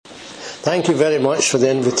Thank you very much for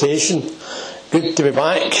the invitation. Good to be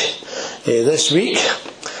back this week.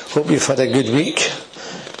 Hope you've had a good week.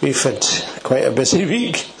 We've had quite a busy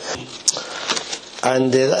week.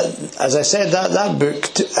 And as I said, that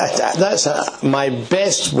book, that's my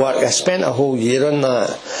best work. I spent a whole year on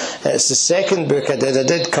that. It's the second book I did. I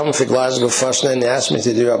did come from Glasgow first, and then they asked me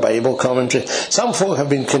to do a Bible commentary. Some folk have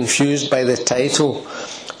been confused by the title,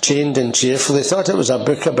 Chained and Cheerful. They thought it was a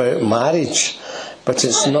book about marriage. But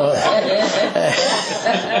it's not.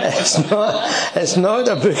 It's not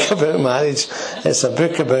a book about marriage. It's a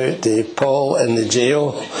book about Paul in the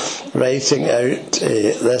jail, writing out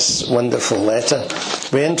this wonderful letter.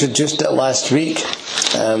 We introduced it last week.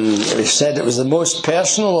 We said it was the most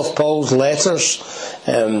personal of Paul's letters.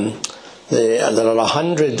 There are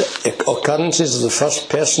 100 occurrences of the first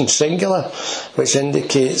person singular, which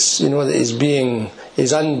indicates, that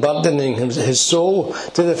he's unburdening his soul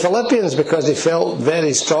to the Philippians because he felt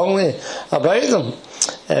very strongly about them.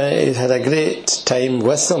 He had a great time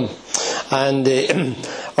with them. And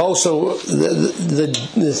also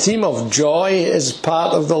the theme of joy is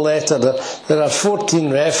part of the letter. There are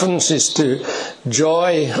 14 references to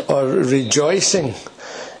joy or rejoicing.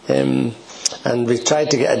 And we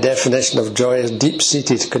tried to get a definition of joy as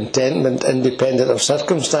deep-seated contentment independent of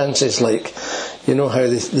circumstances, like, how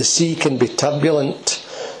the sea can be turbulent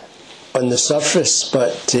on the surface,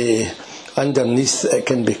 but underneath it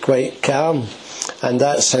can be quite calm. And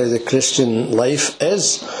that's how the Christian life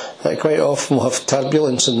is. Quite often we'll have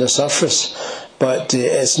turbulence on the surface, but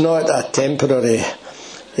it's not a temporary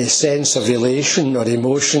sense of elation or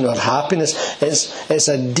emotion or happiness. It's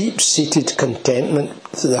a deep-seated contentment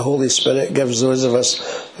that the Holy Spirit gives those of us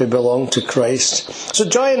who belong to Christ. So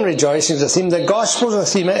joy and rejoicing is a theme. The Gospel is a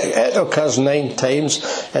theme. It occurs 9 times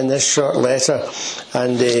in this short letter,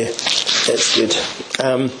 and it's good.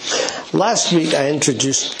 Last week I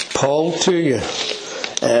introduced Paul to you.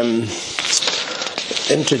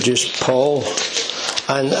 Introduced Paul,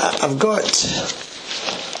 and I've got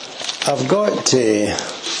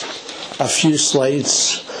a few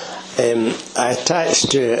slides. I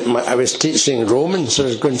attached to it. I was teaching Romans, so I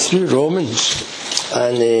was going through Romans,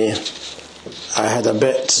 and I had a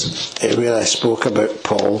bit where I spoke about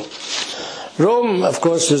Paul. Rome, of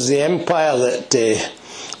course, was the empire that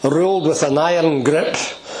ruled with an iron grip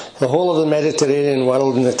the whole of the Mediterranean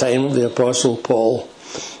world in the time of the Apostle Paul.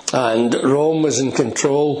 And Rome was in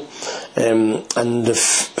control, and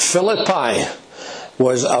Philippi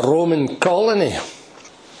was a Roman colony.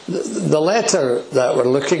 The letter that we're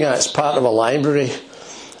looking at is part of a library,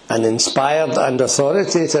 an inspired and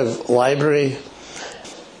authoritative library.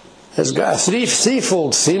 It's got a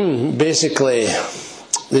threefold theme. Basically,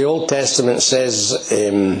 the Old Testament says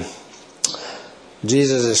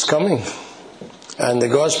Jesus is coming, and the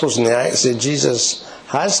Gospels and the Acts say Jesus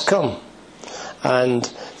has come. And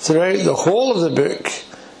throughout the whole of the book,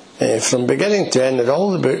 from beginning to end, in all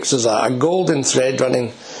the books, there's a golden thread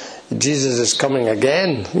running. Jesus is coming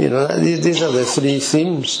again. These are the 3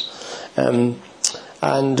 themes.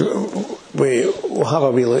 And we'll have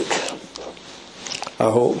a wee look, I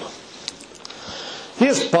hope.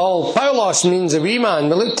 Here's Paul. Paulos means a wee man.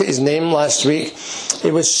 We looked at his name last week.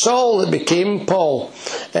 It was Saul that became Paul.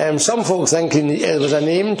 Some folk think it was a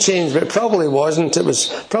name change, but it probably wasn't. It was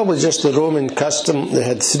probably just the Roman custom. They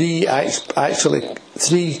had 3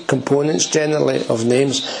 components generally of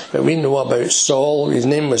names, but we know about Saul. His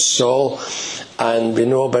name was Saul, and we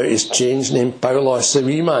know about his changed name, Paulos, the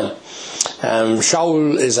wee man.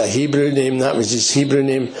 Shaul is a Hebrew name. That was his Hebrew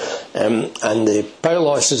name, and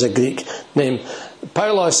Paulos is a Greek name.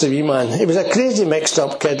 Paulos, the wee man, he was a crazy mixed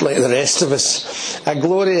up kid like the rest of us, a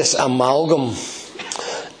glorious amalgam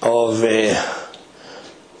of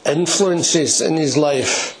influences in his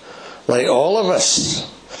life, like all of us.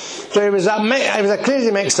 So he was a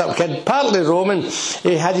crazy mixed up kid, partly Roman.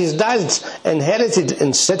 He had his dad inherited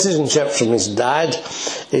in citizenship from his dad.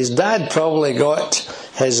 His dad probably got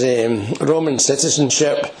his Roman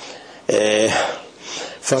citizenship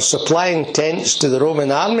for supplying tents to the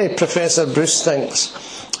Roman army, Professor Bruce thinks.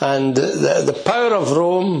 And the power of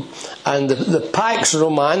Rome and the Pax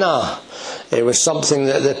Romana was something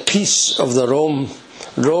that the peace of the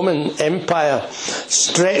Roman Empire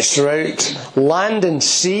stretched throughout land and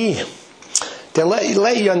sea. To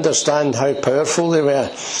let you understand how powerful they were,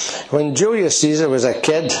 when Julius Caesar was a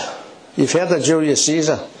kid, you've heard of Julius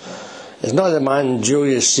Caesar? It's not the man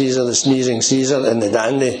Julius Caesar, the sneezing Caesar in the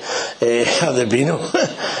dandy or the Beano.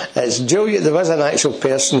 It's Julius. There was an actual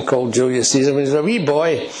person called Julius Caesar. When he was a wee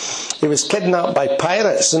boy, he was kidnapped by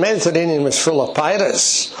pirates. The Mediterranean was full of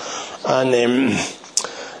pirates, and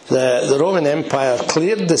the Roman Empire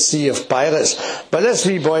cleared the sea of pirates. But this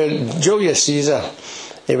wee boy, Julius Caesar,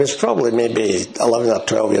 he was probably maybe 11 or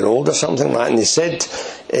 12 year old or something like that, and he said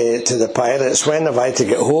to the pirates, when have I to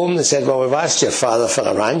get home? They said, well, we've asked your father for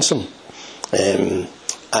a ransom,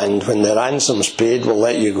 and when the ransom's paid, we'll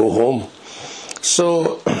let you go home.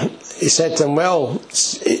 So he said to them, well,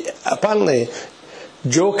 apparently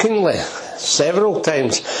jokingly, several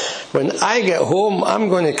times, when I get home, I'm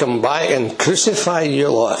going to come back and crucify you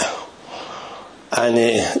lot. And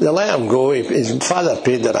they let him go. His father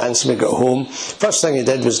paid the ransom. He got home. First thing he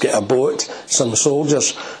did was get a boat, some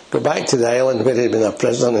soldiers, go back to the island where he'd been a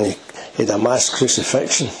prisoner, and he had a mass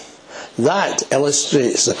crucifixion. That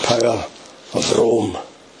illustrates the power of Rome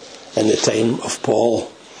in the time of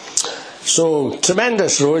Paul. So,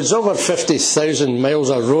 tremendous roads, over 50,000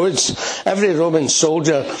 miles of roads. Every Roman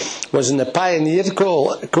soldier was in the pioneer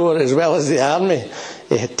corps as well as the army.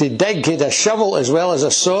 He had to dig, he had a shovel as well as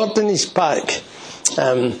a sword in his pack.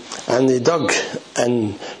 And they dug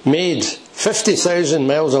and made 50,000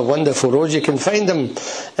 miles of wonderful roads. You can find them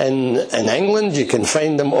in England, you can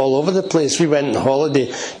find them all over the place. We went on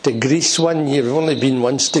holiday to Greece one year. We've only been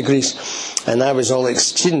once to Greece, and I was all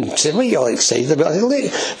excited. Said, what are you all excited about? I said, look,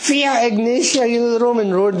 Via Egnatia, the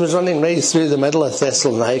Roman road was running right through the middle of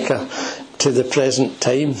Thessalonica to the present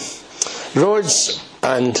time. Roads,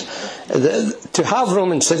 and to have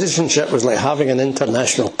Roman citizenship was like having an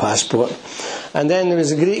international passport. And then there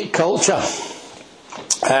was a Greek culture.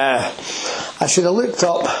 I should have looked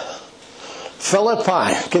up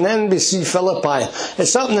Philippi. Can anybody see Philippi?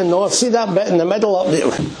 It's up in the north. See that bit in the middle up there?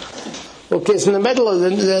 Okay, it's in the middle of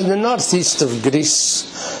the northeast of Greece.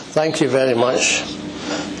 Thank you very much.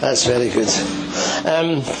 That's very good.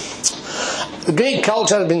 The Greek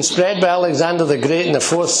culture had been spread by Alexander the Great in the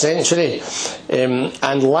 4th century,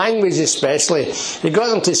 and language especially. He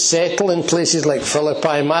got them to settle in places like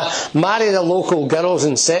Philippi, marry the local girls,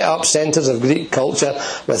 and set up centres of Greek culture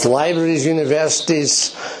with libraries,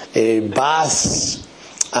 universities, baths,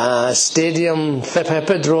 stadium,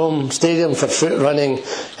 hippodrome, stadium for foot running,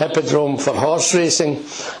 hippodrome for horse racing,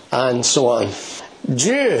 and so on.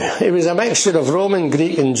 Jew, he was a mixture of Roman,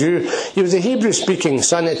 Greek and Jew. He was a Hebrew-speaking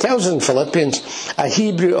son. It tells in Philippians, a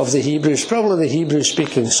Hebrew of the Hebrews, probably the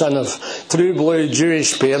Hebrew-speaking son of true-blue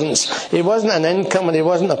Jewish parents. He wasn't an incomer, he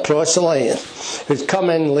wasn't a proselyte who'd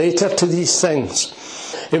come in later to these things.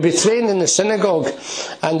 He'd be trained in the synagogue,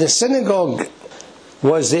 and the synagogue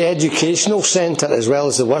was the educational centre as well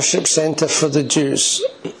as the worship centre for the Jews.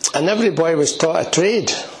 And every boy was taught a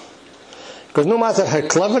trade. Because no matter how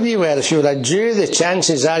clever you were, if you were a Jew, the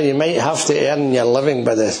chances are you might have to earn your living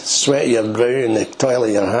by the sweat of your brow and the toil of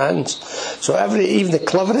your hands. So even the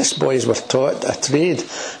cleverest boys were taught a trade.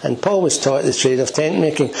 And Paul was taught the trade of tent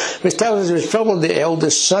making, which tells us he was probably the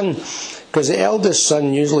eldest son, because the eldest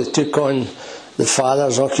son usually took on the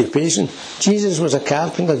father's occupation. Jesus was a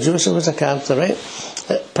carpenter, Joseph was a carpenter, right?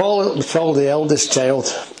 Paul was probably the eldest child.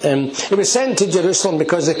 He was sent to Jerusalem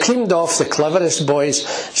because they creamed off the cleverest boys,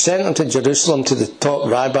 sent them to Jerusalem to the top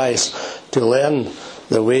rabbis to learn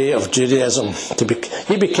the way of Judaism.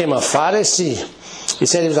 He became a Pharisee. He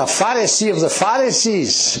said he was a Pharisee of the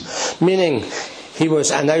Pharisees, meaning he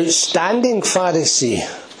was an outstanding Pharisee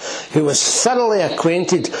who was thoroughly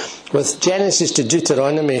acquainted with Genesis to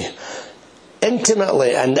Deuteronomy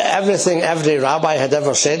intimately, and everything every rabbi had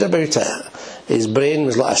ever said about it. His brain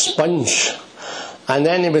was like a sponge. And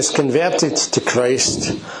then he was converted to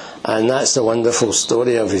Christ, and that's the wonderful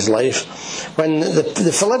story of his life. When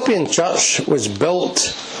the Philippian church was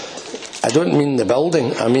built, I don't mean the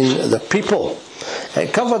building, I mean the people.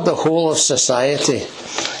 It covered the whole of society.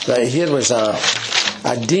 That here was a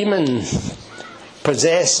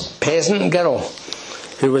demon-possessed peasant girl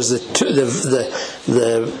who was the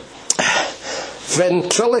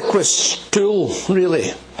ventriloquist tool,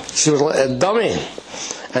 really. She was like a dummy,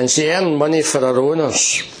 and she earned money for her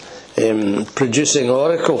owners, producing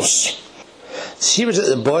oracles. She was at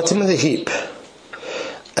the bottom of the heap.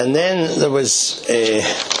 And then there was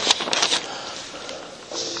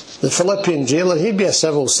the Philippian jailer. He'd be a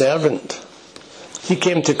civil servant. He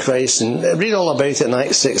came to Christ, and read all about it in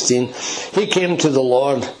Acts 16. He came to the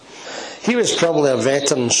Lord. He was probably a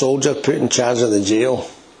veteran soldier put in charge of the jail.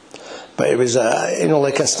 But he was like a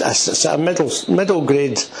middle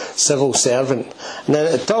grade civil servant. And then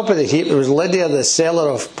at the top of the heap there was Lydia, the seller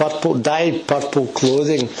of dyed purple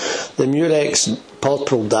clothing. The murex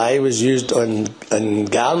purple dye was used on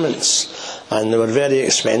garments, and they were very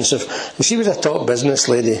expensive. And she was a top business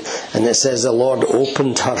lady, and it says the Lord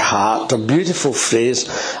opened her heart. A beautiful phrase.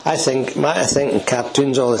 I think in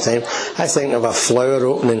cartoons all the time, I think of a flower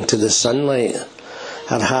opening to the sunlight.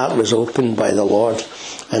 her heart was opened by the Lord,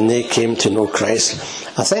 and they came to know Christ.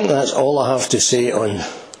 I think that's all I have to say on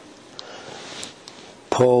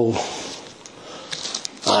Paul.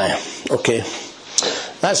 Okay.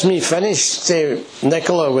 That's me finished,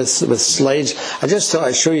 Nicola, with slides. I just thought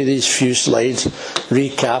I'd show you these few slides,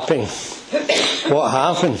 recapping what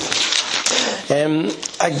happened.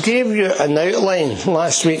 I gave you an outline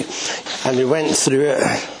last week, and we went through it.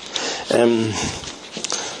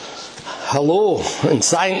 Hello and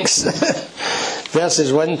thanks.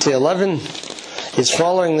 Verses 1 to 11. He's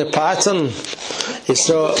following the pattern. He's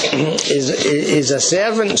a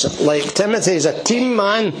servant like Timothy. He's a team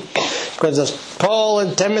man, because there's Paul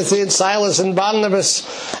and Timothy and Silas and Barnabas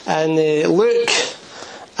and Luke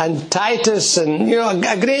and Titus and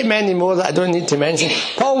a great many more that I don't need to mention.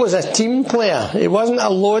 Paul was a team player. He wasn't a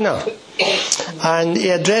loner. And he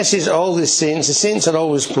addresses all the saints. The saints are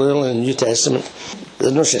always plural in the New Testament.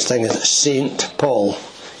 There's no such thing as Saint Paul.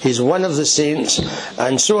 He's one of the saints,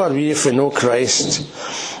 and so are we if we know Christ.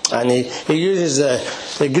 And he uses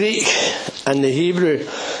the Greek and the Hebrew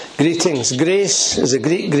greetings. Grace is a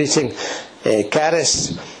Greek greeting,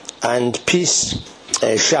 charis, and peace,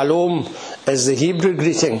 shalom, is the Hebrew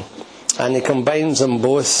greeting. And he combines them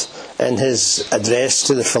both in his address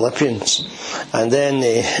to the Philippians. And then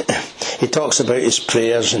he talks about his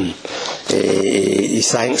prayers, and he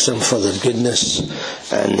thanks them for their goodness,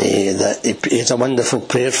 and that he has a wonderful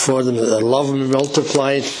prayer for them, that their love will be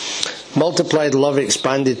multiplied love,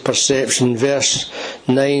 expanded perception. Verse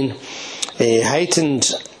 9,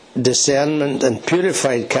 heightened discernment and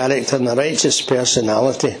purified character and a righteous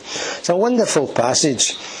personality. It's a wonderful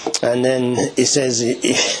passage. And then he says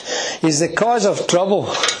he's the cause of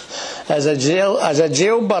trouble as a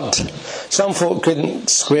jailbird. Some folk couldn't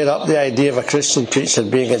square up the idea of a Christian preacher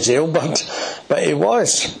being a jailbird, but he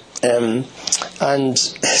was. And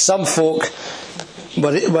some folk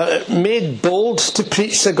were made bold to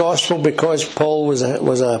preach the gospel because Paul was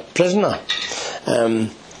a prisoner.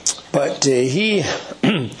 But he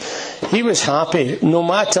was happy, no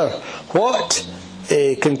matter what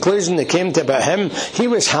conclusion they came to about him. He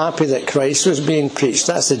was happy that Christ was being preached.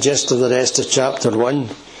 That's the gist of the rest of chapter 1.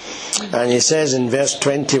 And he says in verse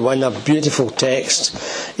 21, a beautiful text,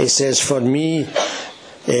 he says, for me,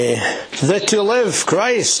 the to live,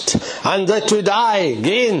 Christ, and the to die,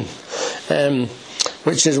 gain.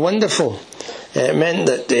 Which is wonderful. It meant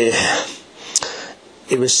that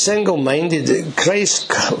he was single-minded. Christ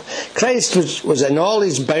was in all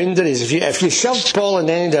his boundaries. If you shoved Paul in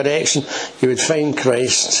any direction, you would find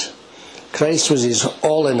Christ. Christ was his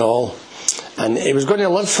all in all. And he was going to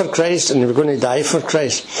live for Christ, and he was going to die for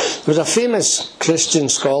Christ. There was a famous Christian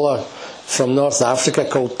scholar from North Africa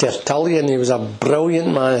called Tertullian. He was a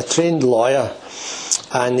brilliant man, a trained lawyer.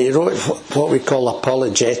 And he wrote what we call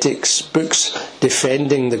apologetics, books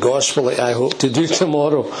defending the gospel, like I hope to do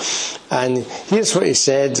tomorrow. And here's what he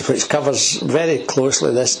said, which covers very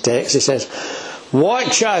closely this text. He says,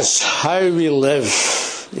 watch us how we live.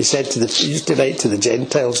 He said he used to write to the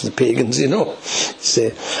Gentiles, the pagans, He'd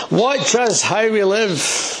say, watch us how we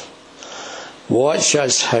live. Watch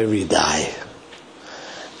us how we die.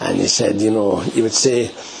 And he said, he would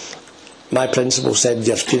say, my principal said,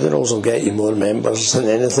 your funerals will get you more members than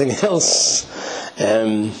anything else.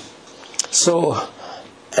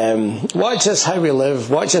 Watch us how we live,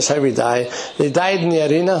 watch us how we die. They died in the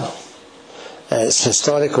arena. It's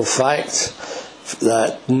historical fact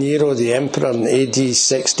that Nero, the emperor, in AD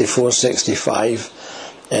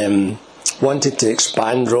 64-65, wanted to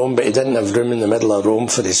expand Rome, but he didn't have room in the middle of Rome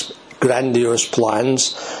for his grandiose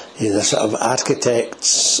plans. He had a sort of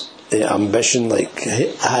architect's ambition like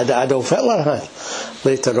had Adolf Hitler had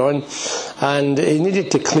later on, and he needed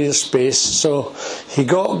to clear space, so he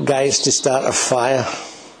got guys to start a fire,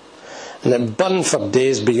 and it burned for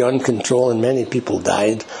days beyond control, and many people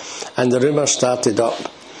died, and the rumour started up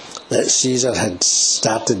that Caesar had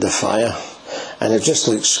started the fire, and it just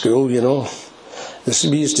like school, we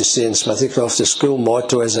used to say in Smithycroft, the school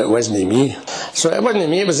motto is, it wasn't me. So it wasn't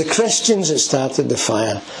me, it was the Christians that started the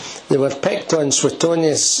fire. They were picked on.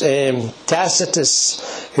 Suetonius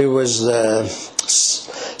Tacitus, who was the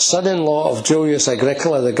son-in-law of Julius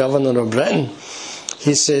Agricola, the governor of Britain.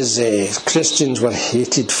 He says Christians were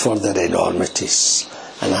hated for their enormities.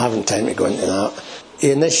 And I haven't time to go into that.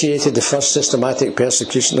 He initiated the first systematic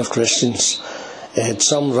persecution of Christians. He had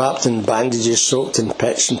some wrapped in bandages, soaked in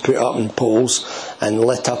pitch, and put up in poles and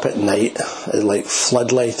lit up at night, like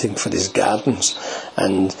floodlighting for his gardens.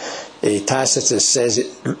 And Tacitus says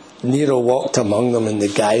Nero walked among them in the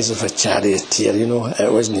guise of a charioteer.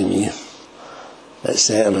 It wasn't me that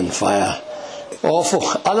set him on fire. Awful.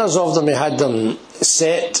 Others of them, he had them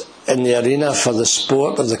set in the arena for the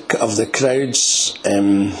sport of the crowds,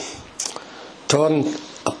 torn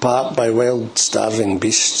apart by wild starving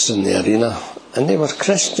beasts in the arena, and they were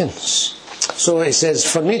Christians. So he says,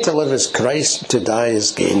 for me to live is Christ, to die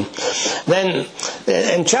is gain. Then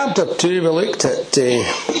in chapter 2 we looked at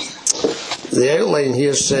the outline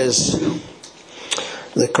here says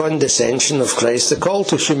the condescension of Christ, the call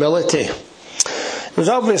to humility. There was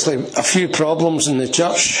obviously a few problems in the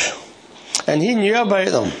church, and he knew about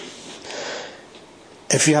them.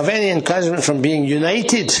 If you have any encouragement from being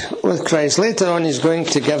united with Christ, later on he's going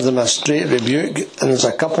to give them a straight rebuke, and there's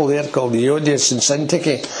a couple there called Euodias and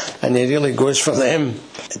Syntyche, and he really goes for them.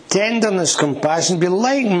 Tenderness, compassion, be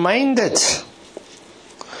like-minded.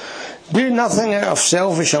 Do nothing out of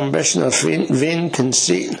selfish ambition or vain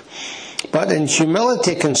conceit, but in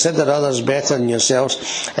humility consider others better than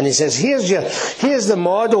yourselves. And he says, here's the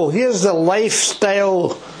model, here's the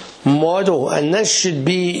lifestyle model, and this should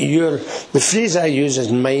be the phrase I use is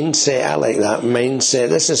mindset. I like that, mindset.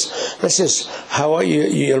 This is how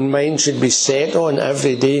your mind should be set on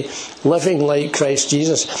every day, living like Christ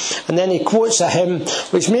Jesus. And then he quotes a hymn,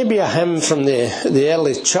 which may be a hymn from the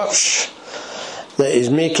early church that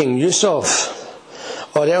he's making use of,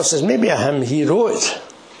 or else it's maybe a hymn he wrote.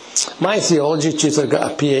 My theology tutor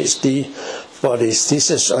got a PhD for his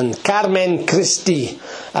thesis on Carmen Christi,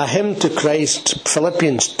 a hymn to Christ,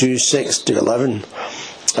 Philippians 2, 6 to 11.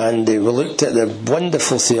 And we looked at the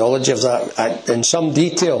wonderful theology of that in some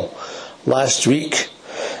detail last week,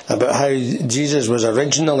 about how Jesus was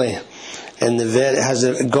originally has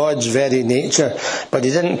God's very nature, but he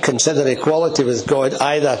didn't consider equality with God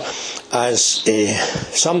either as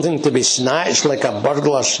something to be snatched like a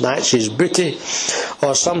burglar snatches booty,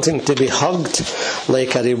 or something to be hugged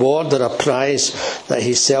like a reward or a prize that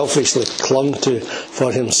he selfishly clung to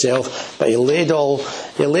for himself. But he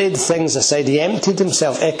laid things aside. He emptied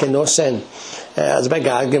himself, ekinosen. There's big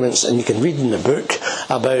arguments, and you can read in the book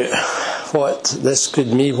about what this could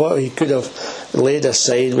mean, what he could have laid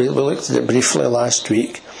aside. We looked at it briefly last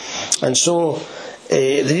week. And so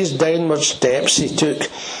these downward steps he took,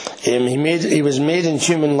 he was made in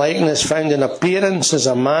human likeness, found in appearance as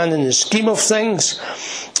a man in the scheme of things,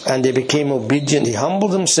 and he became obedient. He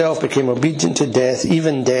humbled himself, became obedient to death,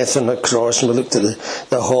 even death on the cross. And we looked at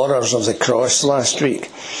the horrors of the cross last week.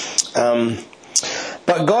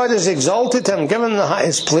 But God has exalted him, given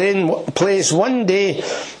his place. One day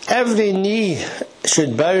every knee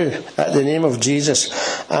should bow at the name of Jesus,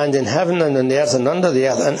 and in heaven and on earth and under the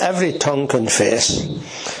earth, and every tongue confess.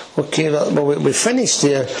 Okay, well, we finished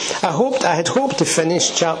there. I had hoped to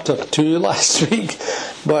finish chapter 2 last week,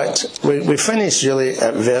 but we finished really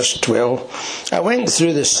at verse 12. I went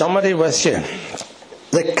through the summary with you.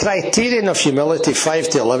 The criterion of humility, 5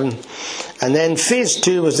 to 11. And then phase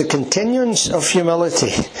 2 was the continuance of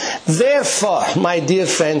humility. Therefore, my dear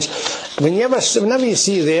friends, whenever you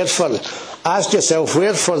see therefore, ask yourself,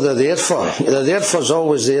 wherefore the therefore? The therefore is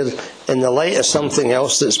always there in the light of something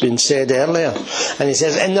else that's been said earlier. And he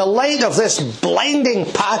says, in the light of this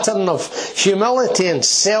blinding pattern of humility and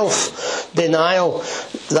self-denial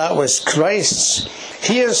that was Christ's,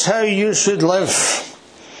 here's how you should live.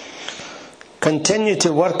 Continue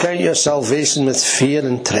to work out your salvation with fear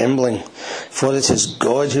and trembling, for it is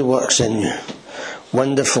God who works in you.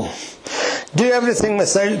 Wonderful. Do everything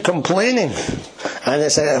without complaining. And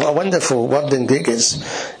it's a wonderful word in Greek. It's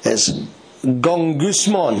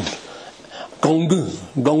gongusmon.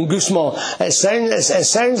 Gongusmon. It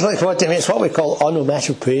sounds like what it means. It's what we call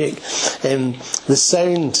onomatopoeic. The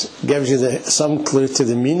sound gives you some clue to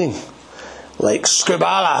the meaning. Like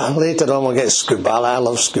scubala. Later on we'll get scubala. I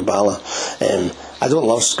love scubala. I don't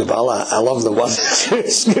love scubala. I love the word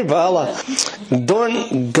scubala.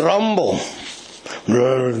 Don't grumble.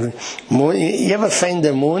 You ever find the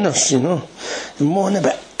moaners, They moan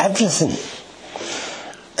about everything.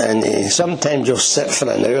 And sometimes you'll sit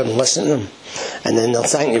for an hour and listen to them. And then they'll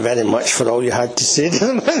thank you very much for all you had to say to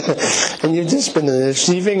them. And you've just been on the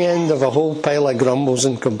receiving end of a whole pile of grumbles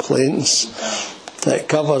and complaints. That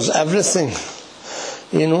covers everything.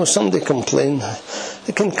 Somebody complained.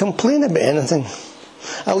 They can complain about anything.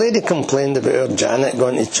 A lady complained about her Janet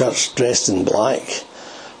going to church dressed in black.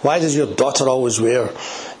 Why does your daughter always wear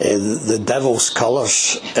the devil's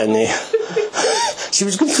colours? And she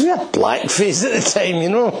was going through a blackface at the time,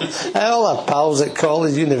 All her pals at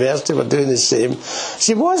college, university were doing the same.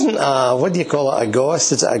 She wasn't a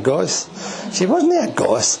goth? Is it a goth? She wasn't a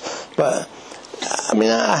goth, but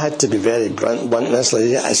I had to be very blunt with this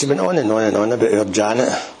lady. She went on and on and on about her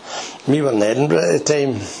Janet. We were in Edinburgh at the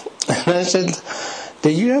time. And I said, do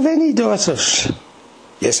you have any daughters?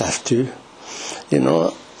 Yes, I have two.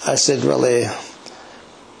 I said, well,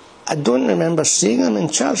 I don't remember seeing them in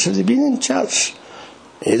church. Have they been in church?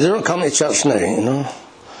 They don't come to church now, you know.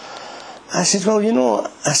 I said, well, you know,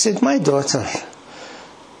 my daughter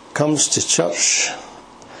comes to church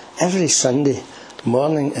every Sunday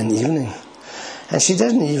morning and evening. And she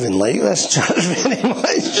doesn't even like this church very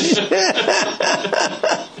much.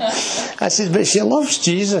 I said, but she loves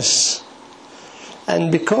Jesus.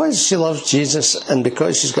 And because she loves Jesus and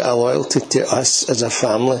because she's got a loyalty to us as a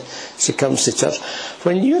family, she comes to church.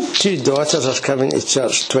 When your two daughters are coming to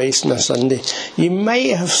church twice on a Sunday, you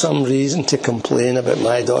might have some reason to complain about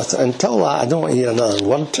my daughter. Until that, I don't want to hear another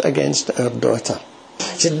word against our daughter.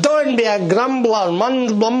 She said, don't be a grumbler,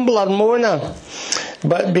 mumbler, moaner,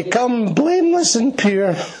 but become blameless and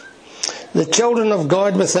pure, the children of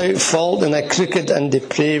God without fault in a crooked and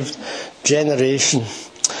depraved generation.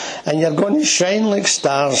 And you're going to shine like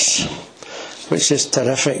stars, which is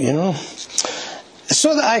terrific, you know.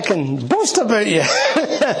 So that I can boast about you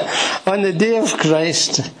on the day of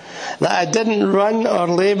Christ, that I didn't run or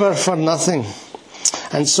labour for nothing.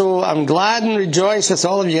 And so I'm glad and rejoice with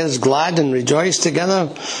all of you. It's glad and rejoice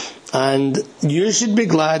together. And you should be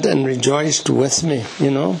glad and rejoiced with me,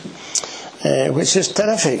 you know, which is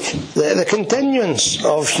terrific. The continuance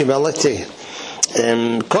of humility,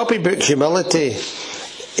 copybook humility,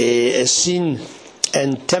 is seen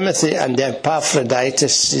in Timothy and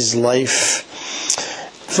Epaphroditus' life.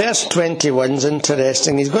 Verse 21 is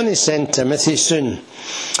interesting. He's going to send Timothy soon.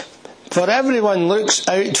 For everyone looks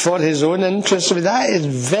out for his own interests. That is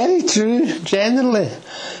very true, generally.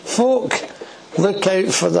 Folk look out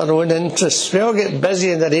for their own interests. We all get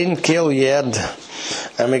busy in their own kale yard,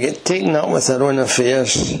 and we get taken up with our own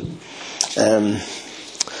affairs.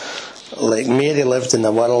 Like Mary lived in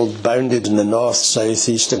a world bounded in the north, south,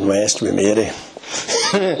 east and west with Mary.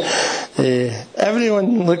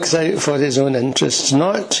 Everyone looks out for his own interests,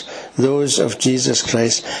 not those of Jesus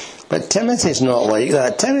Christ. But Timothy's not like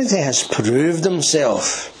that. Timothy has proved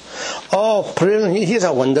himself. Oh, proven. Here's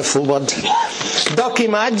a wonderful word.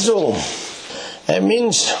 Dokimazo. It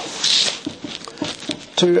means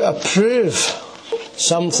to approve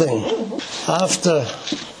something after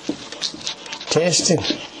testing.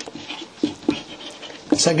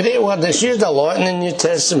 It's a great word. It's used a lot in the New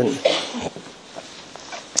Testament.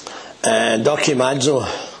 Dokimazo.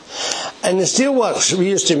 In the steelworks, we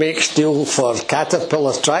used to make steel for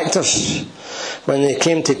Caterpillar tractors. When they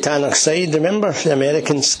came to Tannerside, remember, the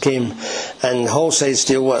Americans came, and Hallside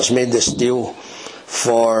Steelworks made the steel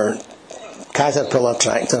for Caterpillar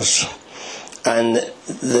tractors. And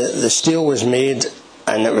the steel was made,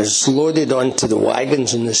 and it was loaded onto the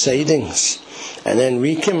wagons and the sidings. And then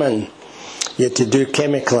we came in. You had to do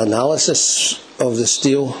chemical analysis of the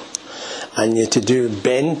steel, and you had to do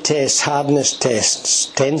bend tests, hardness tests,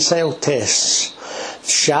 tensile tests,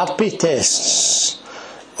 Sharpie tests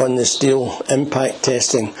on the steel, impact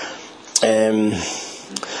testing. And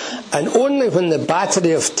only when the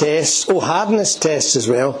battery of tests, hardness tests as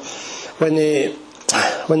well, when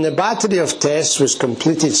the battery of tests was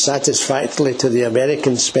completed satisfactorily to the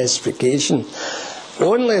American specification,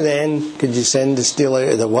 only then could you send the steel out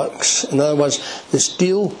of the works. In other words, the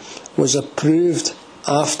steel was approved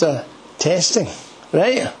after testing,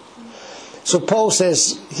 right? So Paul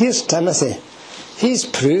says, here's Timothy. He's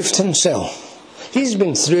proved himself. He's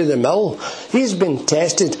been through the mill. He's been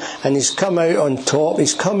tested, and he's come out on top.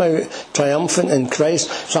 He's come out triumphant in Christ.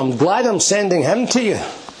 So I'm glad I'm sending him to you.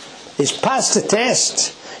 He's passed the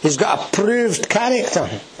test. He's got a proved character.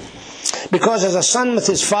 Because as a son with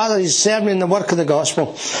his father, he's serving in the work of the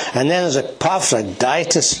gospel. And then as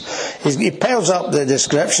Epaphroditus, he piles up the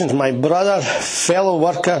descriptions. My brother, fellow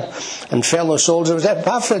worker, and fellow soldier. It was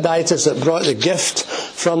Epaphroditus that brought the gift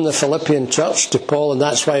from the Philippian church to Paul, and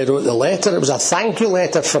that's why he wrote the letter. It was a thank you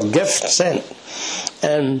letter for gift sent.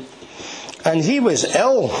 And he was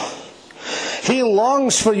ill. He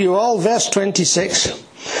longs for you all. Verse 26.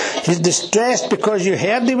 He's distressed because you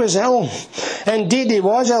heard he was ill. Indeed, he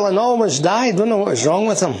was ill and almost died. Don't know what was wrong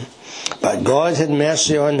with him. But God had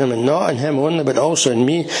mercy on him, and not on him only, but also on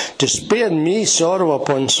me, to spare me sorrow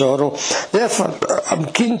upon sorrow. Therefore, I'm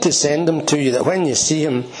keen to send him to you, that when you see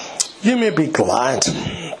him, you may be glad.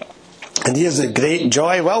 And here's the great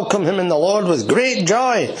joy. Welcome him in the Lord with great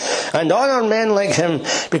joy, and honour men like him,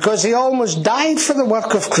 because he almost died for the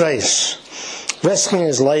work of Christ, risking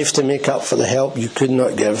his life to make up for the help you could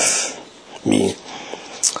not give me.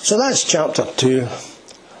 So that's chapter 2,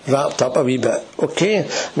 wrapped up a wee bit. Okay,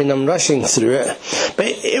 I mean, I'm rushing through it. But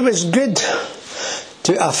it was good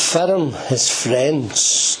to affirm his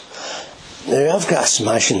friends. Now, I've got a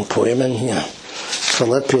smashing poem in here.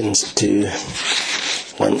 Philippians 2,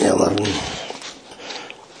 1 to 11.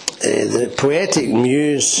 the poetic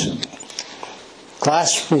muse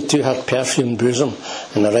clasped me to her perfumed bosom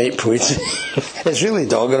and I write poetry. It's really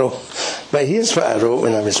doggerel. But here's what I wrote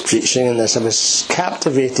when I was preaching in this. I was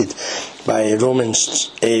captivated by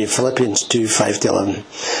Philippians 2, 5-11.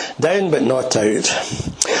 Down but not out.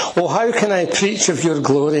 Oh, how can I preach of your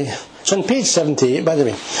glory? It's on page 78, by the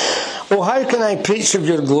way. Oh, how can I preach of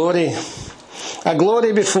your glory? A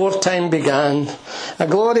glory before time began. A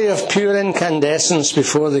glory of pure incandescence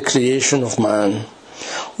before the creation of man.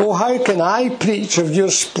 Oh, how can I preach of your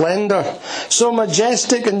splendour, so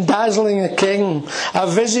majestic and dazzling a king, a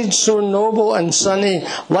visage so noble and sunny,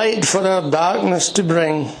 light for our darkness to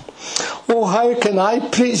bring. Oh, how can I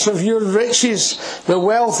preach of your riches, the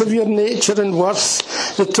wealth of your nature and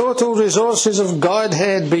worth, the total resources of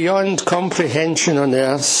Godhead beyond comprehension on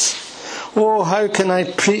earth. Oh, how can I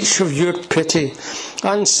preach of your pity,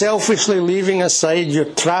 unselfishly leaving aside your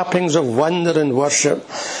trappings of wonder and worship,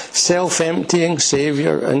 self-emptying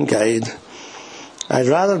Saviour and Guide. I'd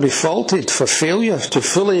rather be faulted for failure to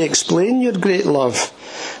fully explain your great love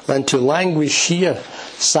than to languish here,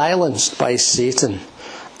 silenced by Satan,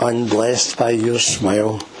 unblessed by your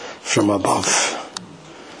smile from above.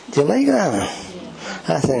 Do you like that?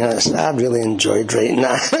 I really enjoyed writing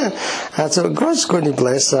that. I thought, God's going to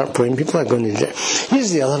bless that poem. People are going to do it.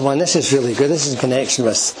 Here's the other one. This is really good. This is in connection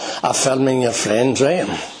with affirming your friends, right?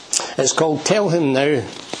 It's called Tell Him Now.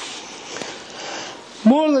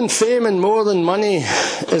 More than fame and more than money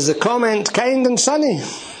is the comment kind and sunny.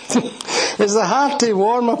 Is the hearty,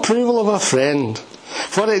 warm approval of a friend.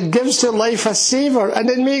 For it gives to life a savour, and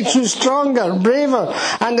it makes you stronger, braver,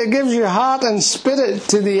 and it gives you heart and spirit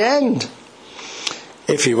to the end.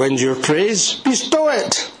 If he wins your praise, bestow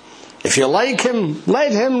it. If you like him,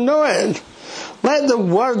 let him know it. Let the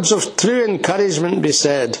words of true encouragement be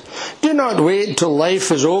said. Do not wait till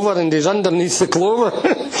life is over and he's underneath the clover,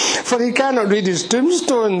 for he cannot read his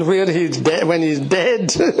tombstone when he's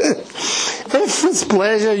dead. If with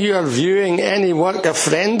pleasure you are viewing any work a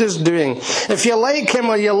friend is doing, if you like him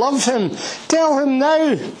or you love him, tell him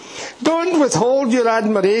now. Don't withhold your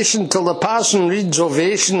admiration till the parson reads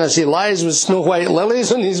ovation as he lies with snow-white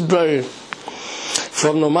lilies on his brow.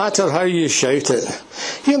 For no matter how you shout it,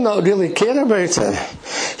 he'll not really care about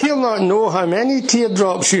it. He'll not know how many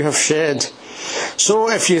teardrops you have shed. So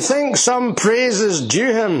if you think some praise is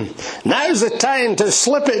due him, now's the time to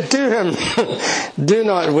slip it to him. Do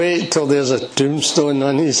not wait till there's a tombstone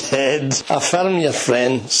on his head. Affirm your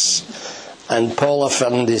friends. And Paul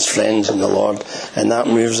affirmed his friends in the Lord. And that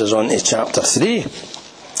moves us on to chapter 3.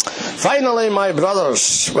 Finally, my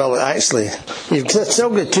brothers, well, actually, you've still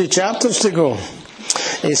got 2 chapters to go.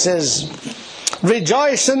 He says,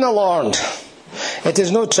 rejoice in the Lord. It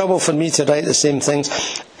is no trouble for me to write the same things.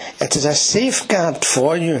 It is a safeguard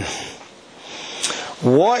for you.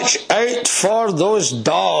 Watch out for those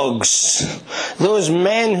dogs, those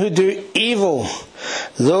men who do evil,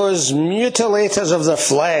 those mutilators of the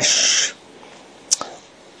flesh.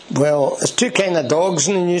 Well, there's 2 kind of dogs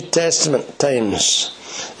in the New Testament times.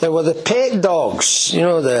 There were the pet dogs, you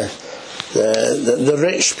know, the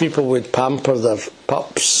rich people would pamper their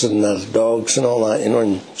pups and their dogs and all that, you know,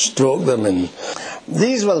 and stroke them. And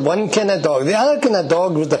these were one kind of dog. The other kind of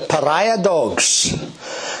dog was the pariah dogs,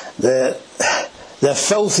 the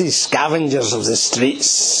filthy scavengers of the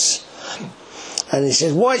streets. And he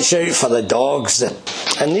says, watch out for the dogs.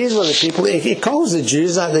 And these were the people, he calls the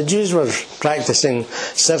Jews that. The Jews were practicing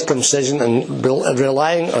circumcision and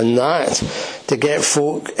relying on that to get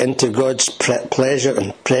folk into God's pleasure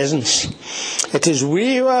and presence. It is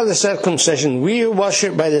we who are the circumcision, we who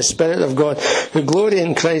worship by the Spirit of God, who glory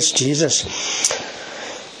in Christ Jesus.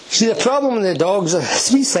 See, the problem with the dogs, are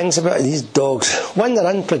 3 things about these dogs. One, they're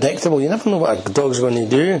unpredictable. You never know what a dog's going to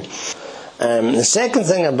do. The second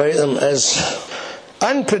thing about them is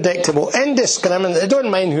unpredictable, indiscriminate. They don't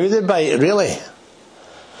mind who they bite, really.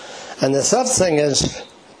 And the third thing is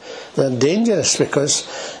they're dangerous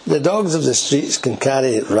because the dogs of the streets can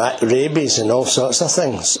carry rabies and all sorts of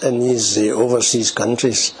things in these overseas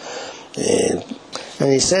countries.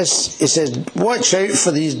 And he says, watch out for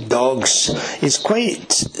these dogs. He's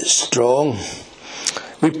quite strong.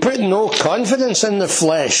 We put no confidence in the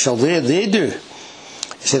flesh, although they do.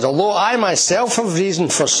 He said, although I myself have reason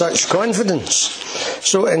for such confidence.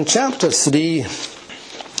 So in chapter 3,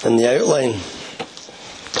 in the outline,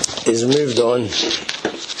 he's moved on.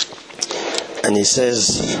 And he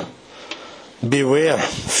says, beware.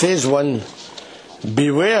 Phase 1,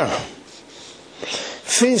 beware.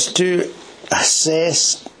 Phase 2,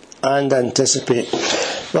 assess and anticipate.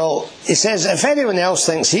 Well, he says, if anyone else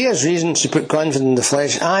thinks he has reason to put confidence in the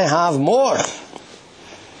flesh, I have more.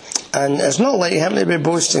 And it's not like him to be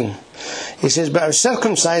boasting. He says, but I was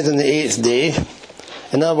circumcised on the 8th day.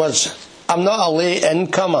 In other words, I'm not a late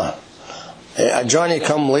incomer, a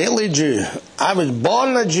Johnny-come-lately Jew. I was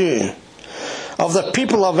born a Jew, of the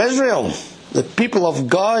people of Israel, the people of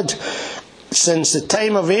God, since the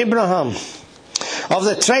time of Abraham, of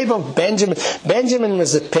the tribe of Benjamin. Benjamin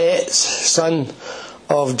was the pet son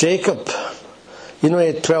of Jacob. You know, he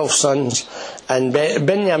had 12 sons, and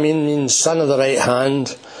Benjamin means son of the right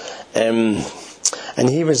hand, and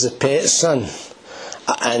he was the pet son.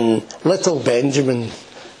 And little Benjamin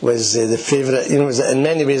was the favourite, was in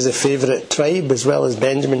many ways the favourite tribe, as well as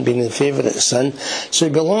Benjamin being the favourite son. So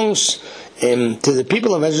he belongs to the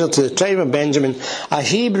people of Israel, to the tribe of Benjamin, a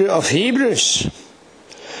Hebrew of Hebrews.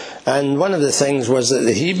 And one of the things was that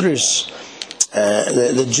the Hebrews,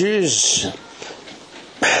 the Jews,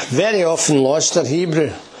 very often lost their Hebrew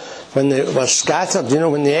when they were scattered.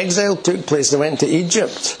 When the exile took place, they went to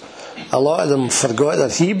Egypt. A lot of them forgot their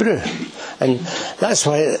Hebrew. And that's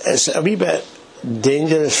why it's a wee bit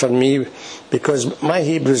dangerous for me, because my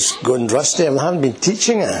Hebrew's going rusty. I haven't been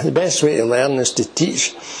teaching it. The best way to learn is to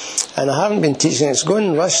teach. And I haven't been teaching it. It's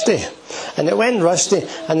going rusty. And it went rusty,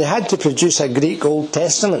 and they had to produce a Greek Old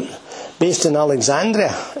Testament based in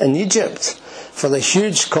Alexandria in Egypt. For the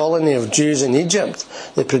huge colony of Jews in Egypt,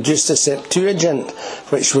 they produced the Septuagint,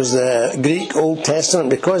 which was the Greek Old Testament,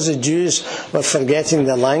 because the Jews were forgetting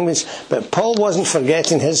their language. But Paul wasn't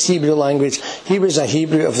forgetting his Hebrew language. He was a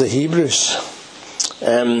Hebrew of the Hebrews.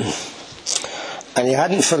 And he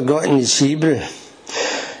hadn't forgotten his Hebrew,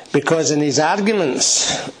 because in his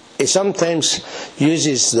arguments he sometimes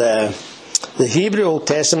uses the Hebrew Old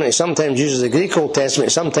Testament, he sometimes uses the Greek Old Testament,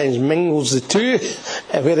 he sometimes mingles the two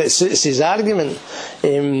where it suits his argument.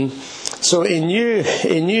 So he knew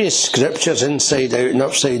his scriptures inside out and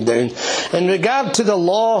upside down. In regard to the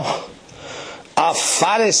law, a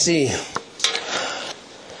Pharisee,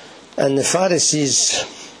 and the Pharisees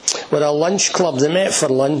were a lunch club. They met for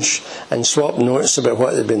lunch and swapped notes about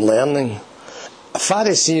what they'd been learning. A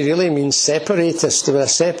Pharisee really means separatist. They were a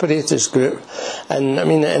separatist group. And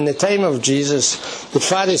in the time of Jesus, the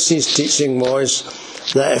Pharisees' teaching was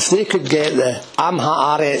that if they could get the Am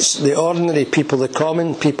Haaretz, the ordinary people, the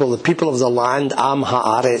common people, the people of the land, Am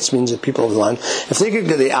Haaretz means the people of the land, if they could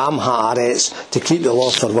get the Am Haaretz to keep the law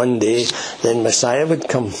for one day, then Messiah would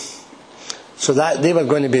come. So that they were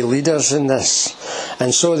going to be leaders in this.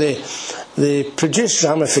 And so they produced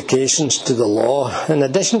ramifications to the law. In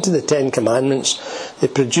addition to the 10 Commandments, they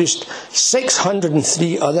produced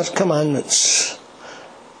 603 other commandments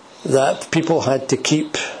that people had to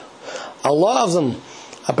keep. A lot of them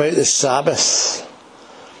about the Sabbath.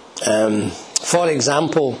 For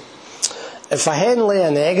example, if a hen lay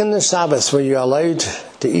an egg on the Sabbath, were you allowed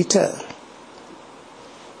to eat it?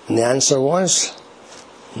 And the answer was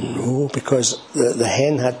no, because the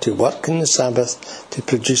hen had to work on the Sabbath to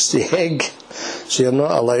produce the egg. So you're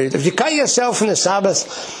not allowed. If you cut yourself on the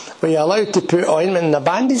Sabbath, were you allowed to put ointment and a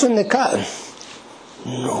bandage on the cut?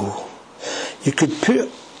 No. You could put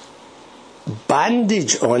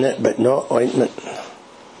bandage on it, but not ointment.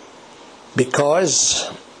 Because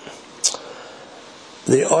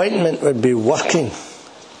the ointment would be working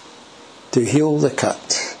to heal the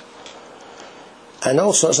cut. And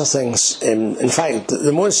all sorts of things. In fact,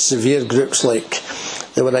 the most severe groups, like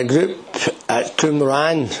there were a group at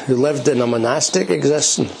Qumran who lived in a monastic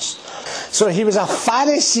existence. So he was a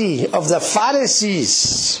Pharisee of the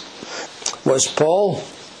Pharisees, was Paul.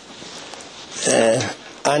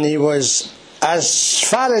 And he was, as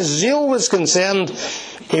far as zeal was concerned,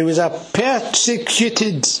 he was a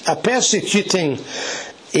persecuting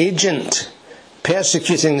agent,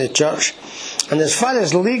 persecuting the church. And as far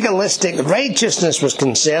as legalistic righteousness was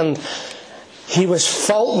concerned, he was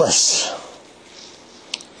faultless.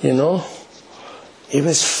 He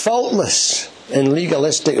was faultless in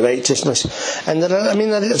legalistic righteousness. And there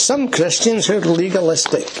are some Christians who are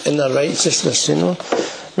legalistic in their righteousness,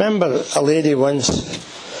 Remember a lady once,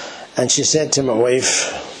 and she said to my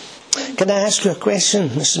wife, "Can I ask you a question,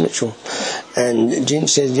 Mrs. Mitchell?" And Jean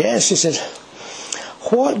said, "Yes." She said,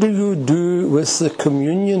 "What do you do with the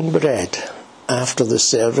communion bread after the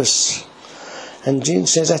service?" And Jean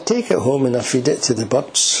says, "I take it home and I feed it to the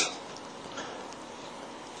birds."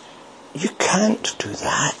 "You can't do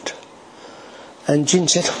that." And Jean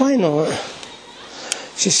said, "Why not?"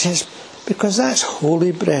 She says, "Because that's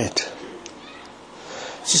holy bread."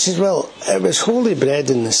 She says, "Well, it was holy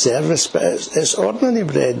bread in the service, but it's ordinary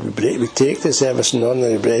bread. We take the service, and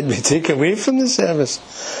ordinary bread we take away from the service."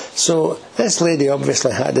 So this lady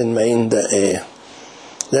obviously had in mind that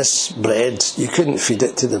this bread, you couldn't feed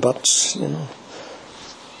it to the birds,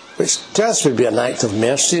 which to us would be an act of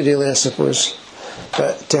mercy, really, I suppose.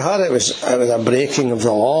 But to her it was a breaking of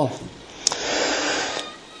the law.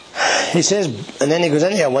 He says, and then he goes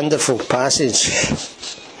into a wonderful passage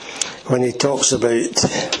when he talks about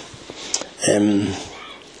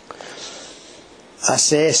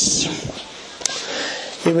assess.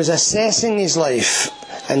 He was assessing his life,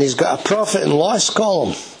 and he's got a profit and loss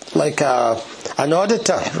column, like an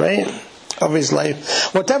auditor, right, of his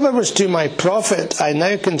life. Whatever was to my profit, I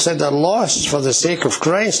now consider loss for the sake of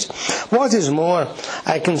Christ. What is more,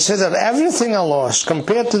 I consider everything a loss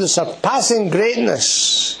compared to the surpassing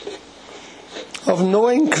greatness of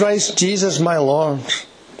knowing Christ Jesus my Lord,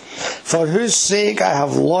 for whose sake I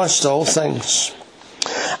have lost all things.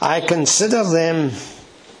 I consider them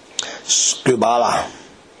skubala,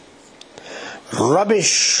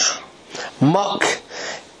 rubbish, muck,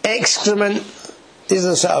 excrement. These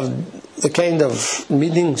are sort of the kind of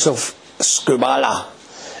meanings of skubala.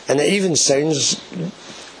 And it even sounds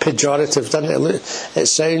pejorative, doesn't it? It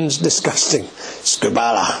sounds disgusting.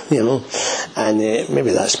 Skubala, you know. And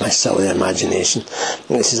maybe that's my silly imagination.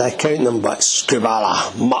 And it says, I count them but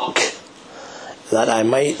skubala, muck, that I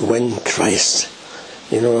might win Christ.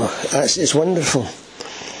 You know, it's wonderful.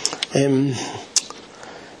 And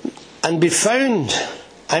be found,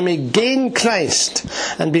 I may gain Christ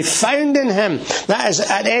and be found in Him. That is,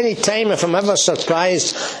 at any time, if I'm ever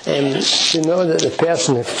surprised, to know that the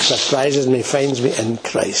person who surprises me finds me in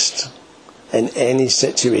Christ. In any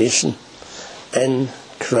situation. In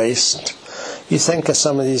Christ. You think of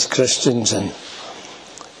some of these Christians in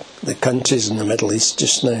the countries in the Middle East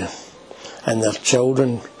just now, and their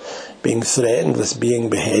children being threatened with being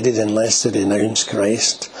beheaded unless they renounce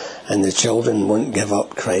Christ, and the children won't give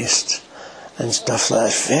up Christ, and stuff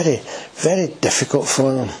like that. Very, very difficult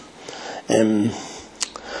for them.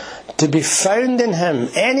 To be found in Him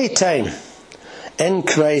any time, in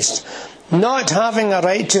Christ, not having a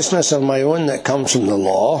righteousness of my own that comes from the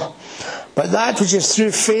law, but that which is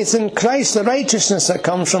through faith in Christ, the righteousness that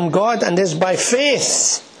comes from God and is by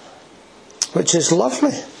faith, which is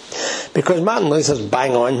lovely. Because Martin Luther's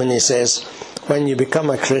bang on when he says, when you become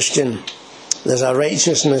a Christian, there's a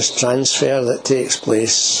righteousness transfer that takes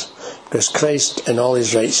place, because Christ in all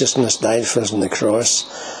His righteousness died for us on the cross,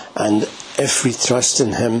 and if we trust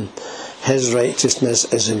in Him, His righteousness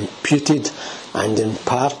is imputed and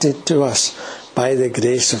imparted to us by the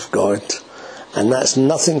grace of God. And that's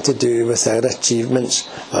nothing to do with our achievements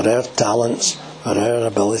or our talents or our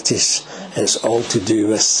abilities. It's all to do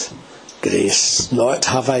with grace. Not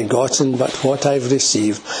have I gotten, but what I've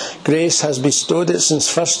received. Grace has bestowed it since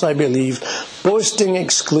first I believed. Boasting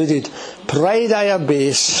excluded. Pride I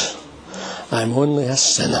abase. I'm only a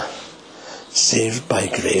sinner, saved by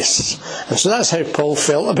grace. And so that's how Paul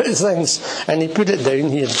felt about things. And he put it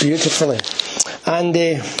down here beautifully. And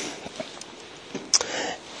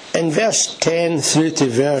in verse 10 through to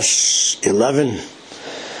verse 11,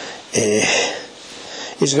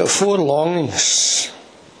 he's got 4 longings.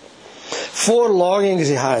 4 longings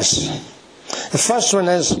he has. The first one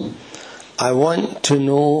is, I want to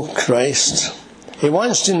know Christ. He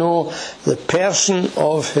wants to know the person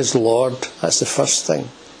of his Lord. That's the first thing.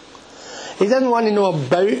 He doesn't want to know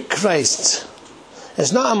about Christ.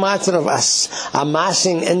 It's not a matter of us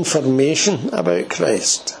amassing information about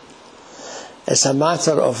Christ. It's a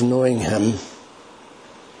matter of knowing Him.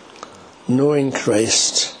 Knowing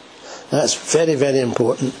Christ. That's very, very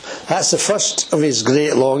important. That's the first of his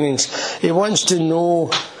great longings. He wants to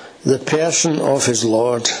know the person of his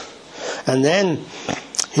Lord. And then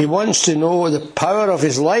he wants to know the power of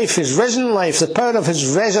his life, his risen life, the power of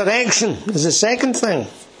his resurrection is the second thing.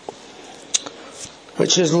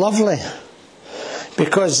 Which is lovely.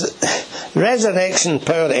 Because resurrection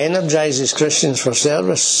power energises Christians for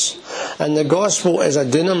service. And the gospel is a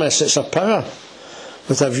dunamis, it's a power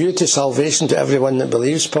with a view to salvation to everyone that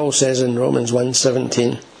believes, Paul says in Romans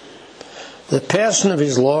 1:17. The person of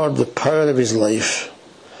his Lord, the power of his life.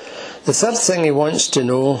 The third thing he wants to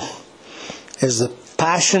know is the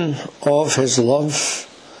passion of his love.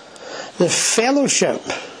 The fellowship.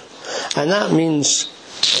 And that means,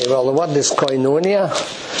 well, the word is koinonia.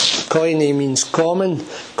 Koine means common.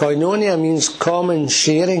 Koinonia means common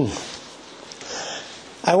sharing.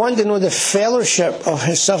 I want to know the fellowship of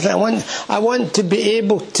his suffering. I want to be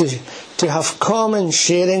able to have common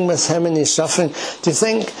sharing with him in his suffering. To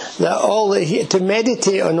think that to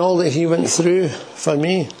meditate on all that he went through for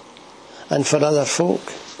me and for other folk.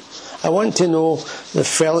 I want to know the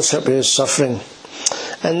fellowship of his suffering.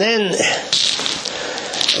 And then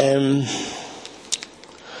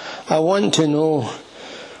I want to know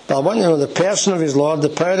the person of his Lord, the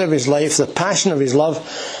power of his life, the passion of his love.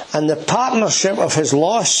 and the partnership of his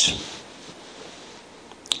loss,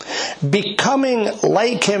 becoming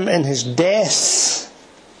like him in his death.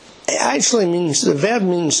 It actually means, the verb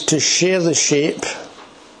means to share the shape.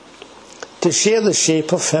 To share the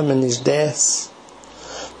shape of him in his death.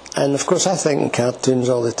 And of course I think in cartoons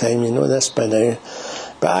all the time, you know this by now.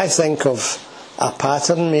 But I think of a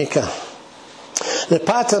pattern maker. The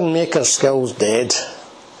pattern maker skill's dead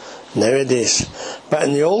nowadays. But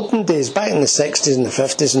in the olden days, back in the 60s and the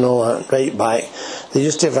 50s and all that, right back, they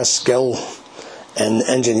used to have a skill in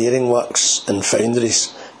engineering works and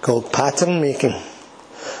foundries called pattern making.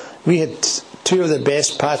 We had two of the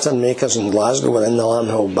best pattern makers in Glasgow were in the Lamb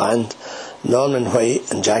Hill Band, Norman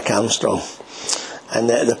White and Jack Armstrong. And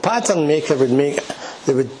the pattern maker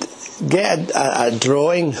they would get a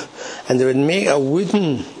drawing, and they would make a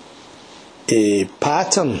wooden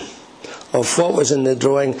pattern of what was in the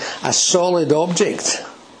drawing, a solid object,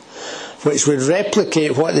 which would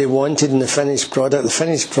replicate what they wanted in the finished product. The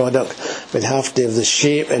finished product would have to have the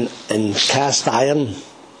shape in cast iron,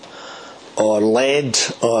 or lead,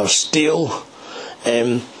 or steel,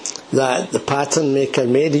 that the pattern maker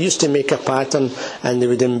made. They used to make a pattern and they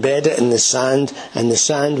would embed it in the sand, and the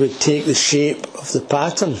sand would take the shape of the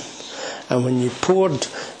pattern. And when you poured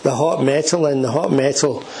the hot metal in, the hot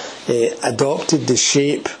metal adopted the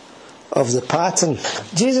shape of the pattern.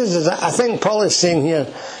 I think Paul is saying here,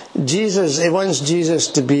 he wants Jesus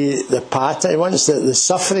to be the pattern. He wants the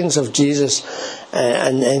sufferings of Jesus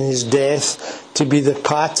and his death to be the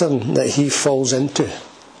pattern that he falls into.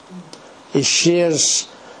 He shares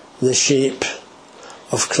the shape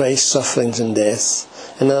of Christ's sufferings and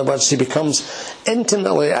death. In other words, he becomes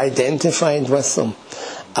intimately identified with them.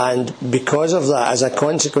 And because of that, as a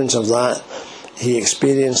consequence of that, he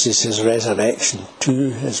experiences his resurrection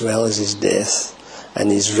too, as well as his death.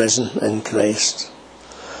 And he's risen in Christ.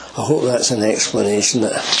 I hope that's an explanation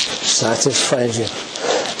that satisfies you.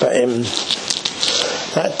 But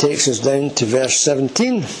that takes us down to verse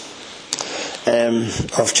 17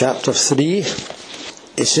 of chapter 3.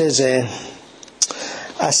 It says,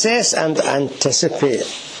 assess and anticipate.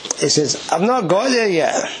 It says, I've not got there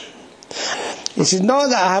yet. He says, not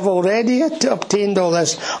that I have already obtained all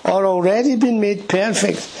this, or already been made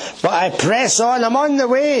perfect, but I press on, I'm on the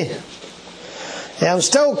way. I'm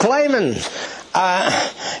still climbing.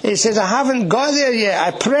 He says, I haven't got there yet.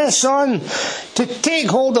 I press on to take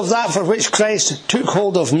hold of that for which Christ took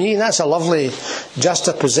hold of me. And that's a lovely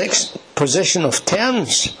juxtaposition of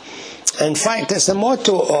terms. In fact, it's the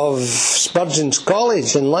motto of Spurgeon's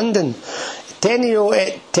College in London. Teneo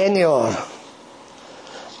et tenor.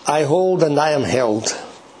 I hold and I am held.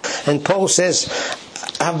 And Paul says,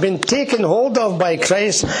 I've been taken hold of by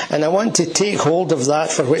Christ, and I want to take hold of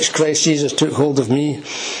that for which Christ Jesus took hold of me.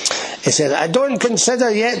 He said, I don't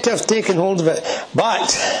consider yet to have taken hold of it,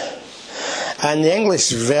 but, and the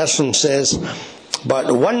English version says,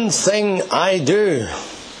 but one thing I do.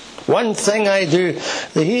 One thing I do.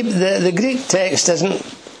 The Greek text isn't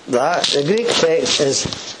that. The Greek text is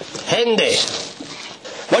hende.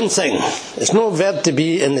 One thing. There's no verb to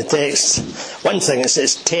be in the text. One thing. It's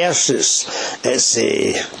tersus.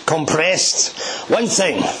 It's compressed. One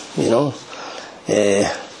thing, you know.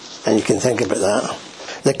 And you can think about that.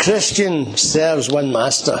 The Christian serves one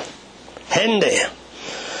master. Hende.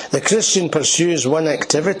 The Christian pursues one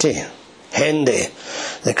activity. Hende.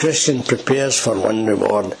 The Christian prepares for one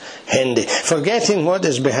reward. Hende. Forgetting what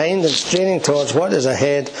is behind and straining towards what is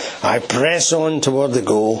ahead, I press on toward the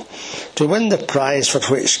goal, to win the prize for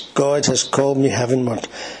which God has called me heavenward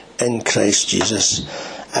in Christ Jesus.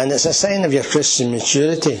 And it's a sign of your Christian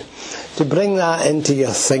maturity to bring that into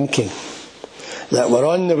your thinking. That we're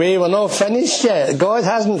on the way, we're not finished yet. God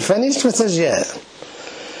hasn't finished with us yet.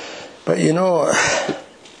 But you know,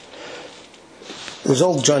 there's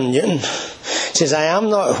old John Newton. He says, I am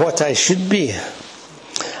not what I should be.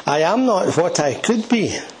 I am not what I could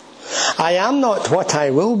be. I am not what I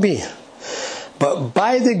will be. But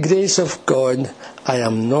by the grace of God, I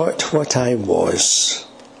am not what I was.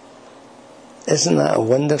 Isn't that a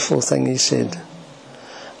wonderful thing he said?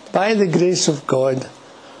 By the grace of God,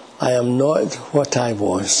 I am not what I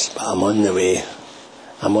was, but I'm on the way.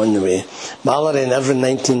 I'm on the way. Mallory and Irvine,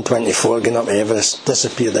 1924, going up Everest,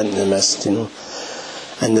 disappeared into the mist, you know.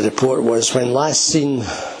 And the report was, when last seen,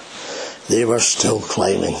 they were still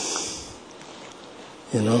climbing.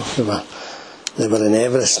 You know, they were in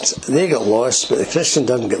Everest. They got lost, but the Christian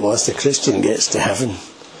doesn't get lost. The Christian gets to heaven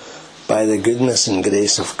by the goodness and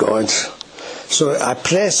grace of God. So I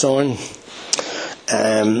press on.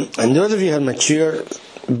 And those of you who are mature,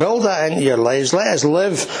 build that into your lives. Let us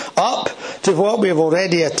live up to what we have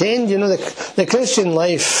already attained. You know, the Christian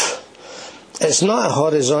life It's not a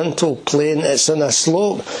horizontal plane, it's on a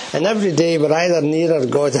slope. And every day we're either nearer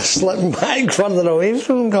God or slipping back further away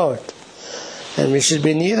from God. And we should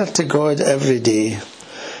be nearer to God every day.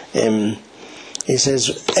 He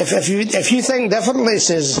says, if you think differently, he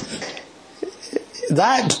says,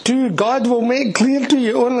 that too God will make clear to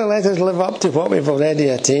you. Only let us live up to what we've already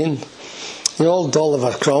attained. The old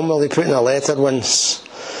Oliver Cromwell, he put in a letter once,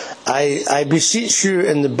 I beseech you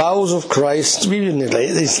in the bowels of Christ, we wouldn't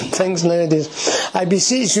write these things nowadays, I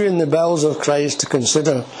beseech you in the bowels of Christ to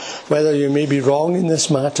consider whether you may be wrong in this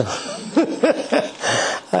matter.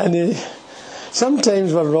 And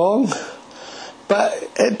sometimes we're wrong,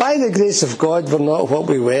 but by the grace of God we're not what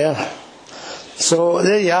we were. So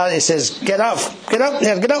there you are, he says, get up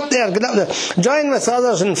there. Join with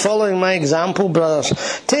others in following my example,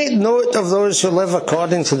 brothers. Take note of those who live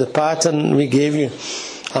according to the pattern we gave you.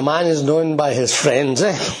 A man is known by his friends,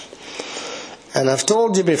 And I've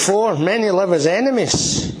told you before, many live as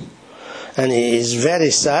enemies. And he is very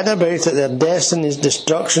sad about it. Their destiny is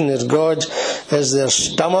destruction, their God is their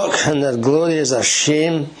stomach, and their glory is their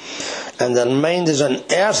shame, and their mind is on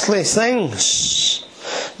earthly things.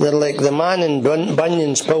 They're like the man in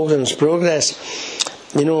Bunyan's Pilgrim's Progress.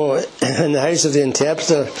 You know, in the House of the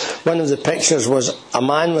Interpreter, one of the pictures was a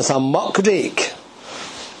man with a muck rake,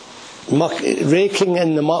 raking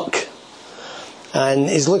in the muck. And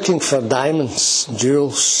he's looking for diamonds,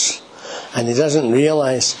 jewels. And he doesn't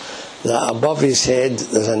realise that above his head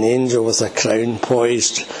there's an angel with a crown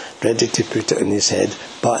poised, ready to put it on his head.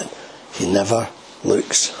 But he never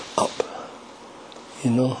looks up. You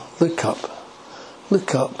know, look up.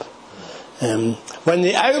 Look up. When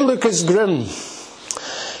the outlook is grim,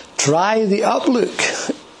 try the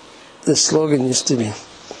uplook. The slogan used to be.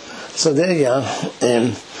 So there you are.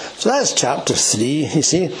 So that's chapter 3, you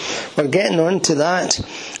see. We're getting on to that.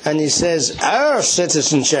 And he says, our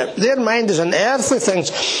citizenship, their mind is on earthly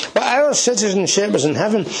things, but our citizenship is in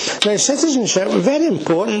heaven. Now, citizenship was very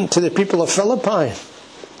important to the people of Philippi,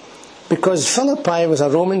 because Philippi was a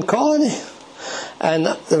Roman colony. And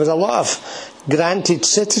there was a lot of granted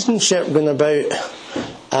citizenship going about,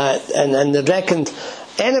 and they reckoned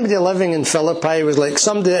anybody living in Philippi was like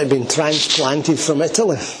somebody that had been transplanted from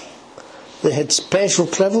Italy. They had special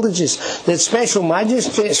privileges. They had special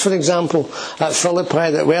magistrates, for example, at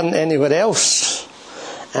Philippi that weren't anywhere else.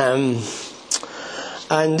 And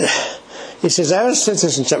he says our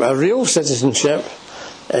citizenship, our real citizenship,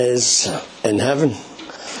 is in heaven.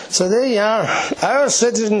 So there you are. Our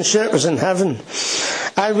citizenship is in heaven.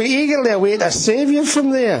 And we eagerly await a Saviour from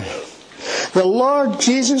there. The Lord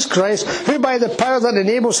Jesus Christ, who by the power that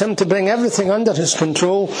enables him to bring everything under his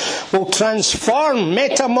control, will transform,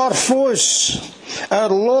 metamorphose our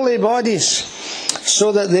lowly bodies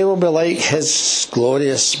so that they will be like his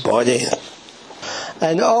glorious body.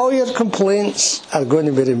 And all your complaints are going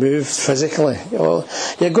to be removed physically.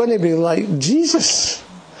 You're going to be like Jesus.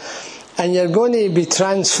 And you're going to be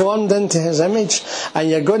transformed into his image. And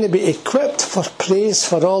you're going to be equipped for praise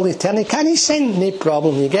for all eternity. Can you sing? No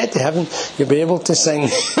problem. You get to heaven, you'll be able to sing.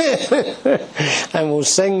 And we'll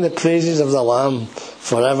sing the praises of the Lamb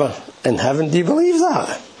forever in heaven. Do you believe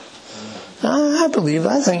that? I believe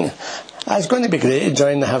that. I think it's going to be great to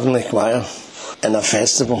join the heavenly choir in a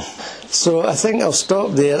festival. So I think I'll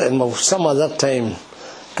stop there, and we'll some other time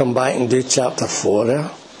come back and do chapter 4.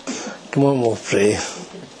 Yeah? Come on, we'll pray.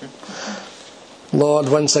 Lord,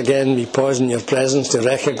 once again we pause in your presence to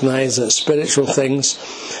recognise that spiritual things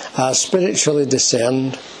are spiritually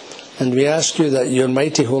discerned, and we ask you that your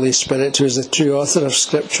mighty Holy Spirit, who is the true author of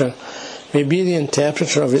Scripture, may be the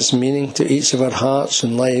interpreter of its meaning to each of our hearts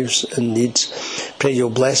and lives and needs. Pray you'll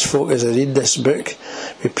bless folk as they read this book.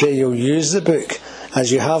 We pray you'll use the book,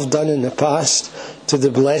 as you have done in the past, to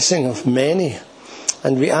the blessing of many.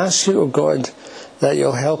 And we ask you, O God, that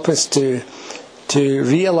you'll help us to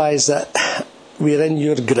realise that we're in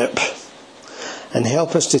your grip, and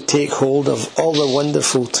help us to take hold of all the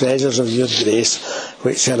wonderful treasures of your grace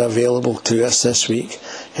which are available to us this week.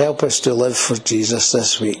 Help us to live for Jesus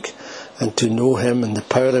this week, and to know him and the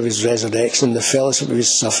power of his resurrection, the fellowship of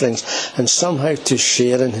his sufferings, and somehow to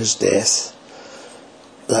share in his death,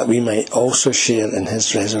 that we might also share in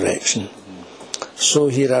his resurrection. So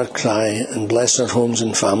hear our cry, and bless our homes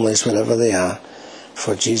and families wherever they are,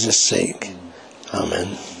 for Jesus' sake.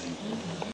 Amen.